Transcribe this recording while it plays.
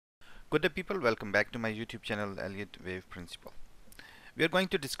Good day people, welcome back to my YouTube channel Elliott Wave Principle. We are going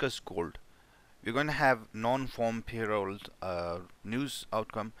to discuss gold. We're going to have non-farm payrolls news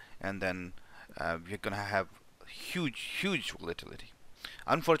outcome, and then we're going to have huge volatility.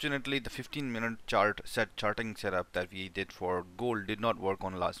 Unfortunately, the 15-minute charting setup that we did for gold did not work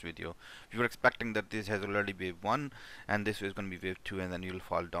on last video. We were expecting that this has already wave 1 and this is going to be wave 2 and then you'll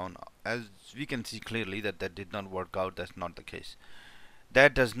fall down. As we can see clearly that did not work out. That's not the case.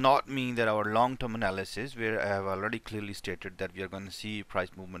 That does not mean that our long-term analysis, where I have already clearly stated that we are going to see price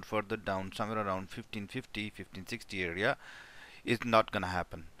movement further down somewhere around 1550, 1560 area, is not going to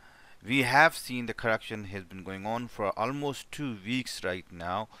happen. We have seen the correction has been going on for almost 2 weeks right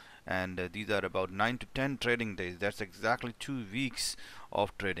now, and these are about 9 to 10 trading days. That's exactly 2 weeks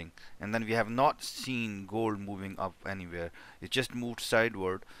of trading, and then we have not seen gold moving up anywhere. It just moved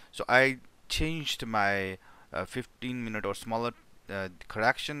sideward. So I changed my 15-minute or smaller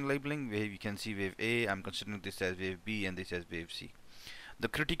correction labeling, where you can see wave A. I'm considering this as wave B and this as wave C. The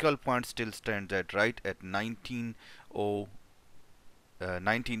critical point still stands at right at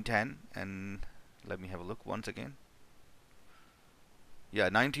 1910, and let me have a look once again. Yeah,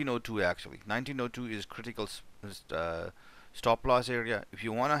 1902 actually. 1902 is critical stop loss area. If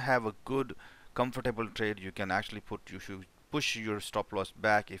you want to have a good comfortable trade, you can actually you should push your stop loss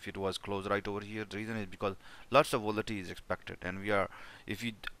back if it was closed right over here. The reason is because lots of volatility is expected, and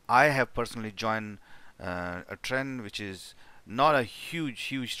I have personally joined a trend which is not a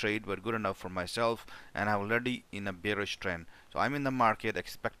huge trade, but good enough for myself, and I'm already in a bearish trend. So I'm in the market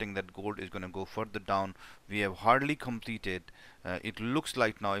expecting that gold is going to go further down. We have hardly completed, it looks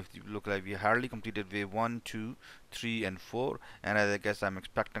like now, if you look like we hardly completed wave 1, 2, 3 and 4, and I guess I'm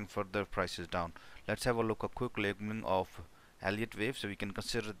expecting further prices down. Let's have a look, a quick labeling of Elliott wave. So we can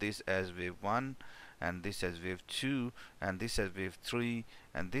consider this as wave 1, and this as wave 2, and this as wave 3,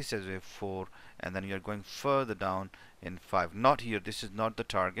 and this as wave 4, and then you're going further down in 5. Not here, this is not the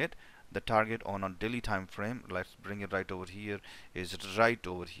target. The target on a daily time frame, let's bring it right over here, is right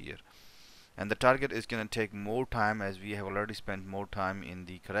over here. And the target is going to take more time, as we have already spent more time in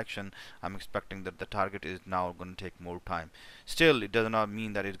the correction. I'm expecting that the target is now going to take more time. Still, it does not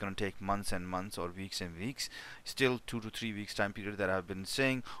mean that it's going to take months and months or weeks and weeks. Still 2 to 3 weeks time period that I've been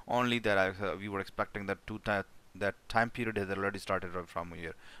saying, only that we were expecting that that time period has already started right from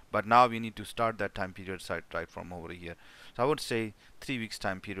here, but now we need to start that time period right from over here. So I would say 3 weeks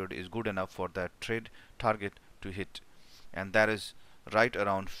time period is good enough for that trade target to hit, and that is right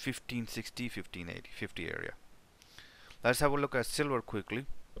around 1560, 1580, 50 area. Let's have a look at silver quickly,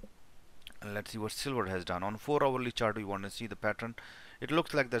 and let's see what silver has done. On 4-hourly chart, we want to see the pattern. It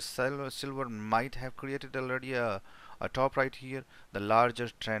looks like the silver might have created already a top right here. The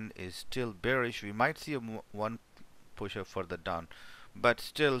larger trend is still bearish. We might see one pusher further down, but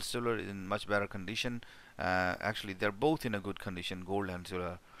still silver is in much better condition. Actually, they're both in a good condition, gold and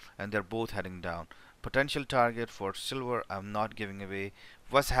silver, and they're both heading down. Potential target for silver, I'm not giving away.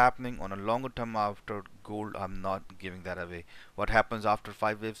 What's happening on a longer term after gold, I'm not giving that away. What happens after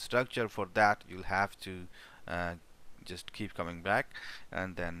 5-wave structure, for that you'll have to just keep coming back,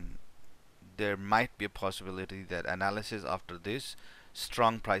 and then there might be a possibility that analysis after this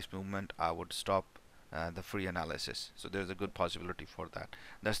strong price movement, I would stop the free analysis. So there's a good possibility for that.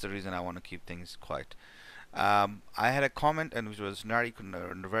 That's the reason I want to keep things quiet. I had a comment, and which was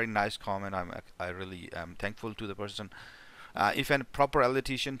a very nice comment. I really am thankful to the person. If a proper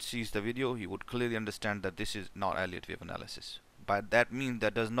Elliottician sees the video, he would clearly understand that this is not Elliott wave analysis. But that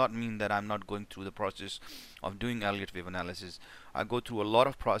does not mean that I'm not going through the process of doing Elliott wave analysis. I go through a lot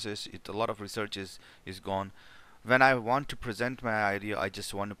of process. A lot of research is gone. When I want to present my idea, I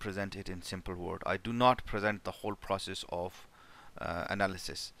just want to present it in simple word. I do not present the whole process of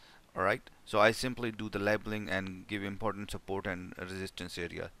analysis. Alright, so I simply do the labeling and give important support and resistance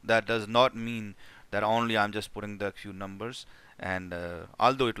area. That does not mean that only I'm just putting the few numbers, and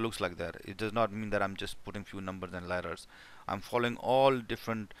although it looks like that, it does not mean that I'm just putting few numbers and letters. I'm following all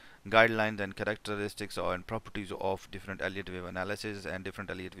different guidelines and characteristics and properties of different Elliott wave analysis and different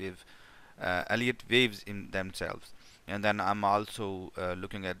Elliott waves in themselves. And then I'm also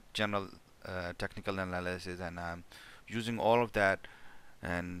looking at general technical analysis, and I'm using all of that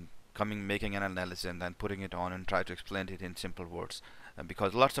and making an analysis and then putting it on and try to explain it in simple words.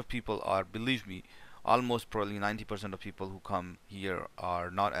 Because lots of people are, believe me, almost probably 90% of people who come here are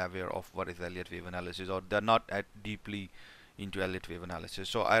not aware of what is Elliott wave analysis, or they're not deeply into Elliott wave analysis.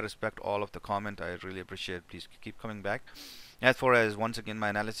 So I respect all of the comment. I really appreciate. Please keep coming back. As far as, once again, my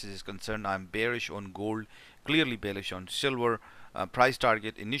analysis is concerned, I'm bearish on gold, clearly bearish on silver. Price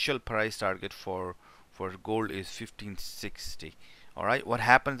target, initial price target for gold is 1560. All right, what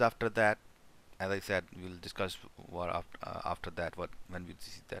happens after that? As I said, we'll discuss what after that, what when we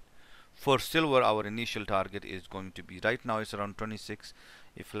see that. For silver, our initial target is going to be, right now it's around 26.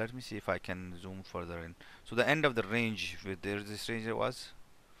 If let me see if I can zoom further in. So the end of the range, with there's this range it was.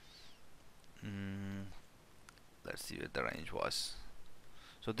 Mm, let's see what the range was.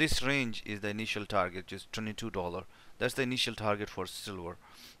 So this range is the initial target, just $22. That's the initial target for silver.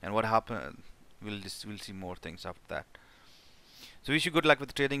 And what happened? We'll see more things after that. So wish you good luck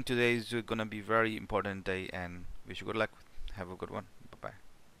with trading. Today is gonna be very important day, and wish you good luck. Have a good one.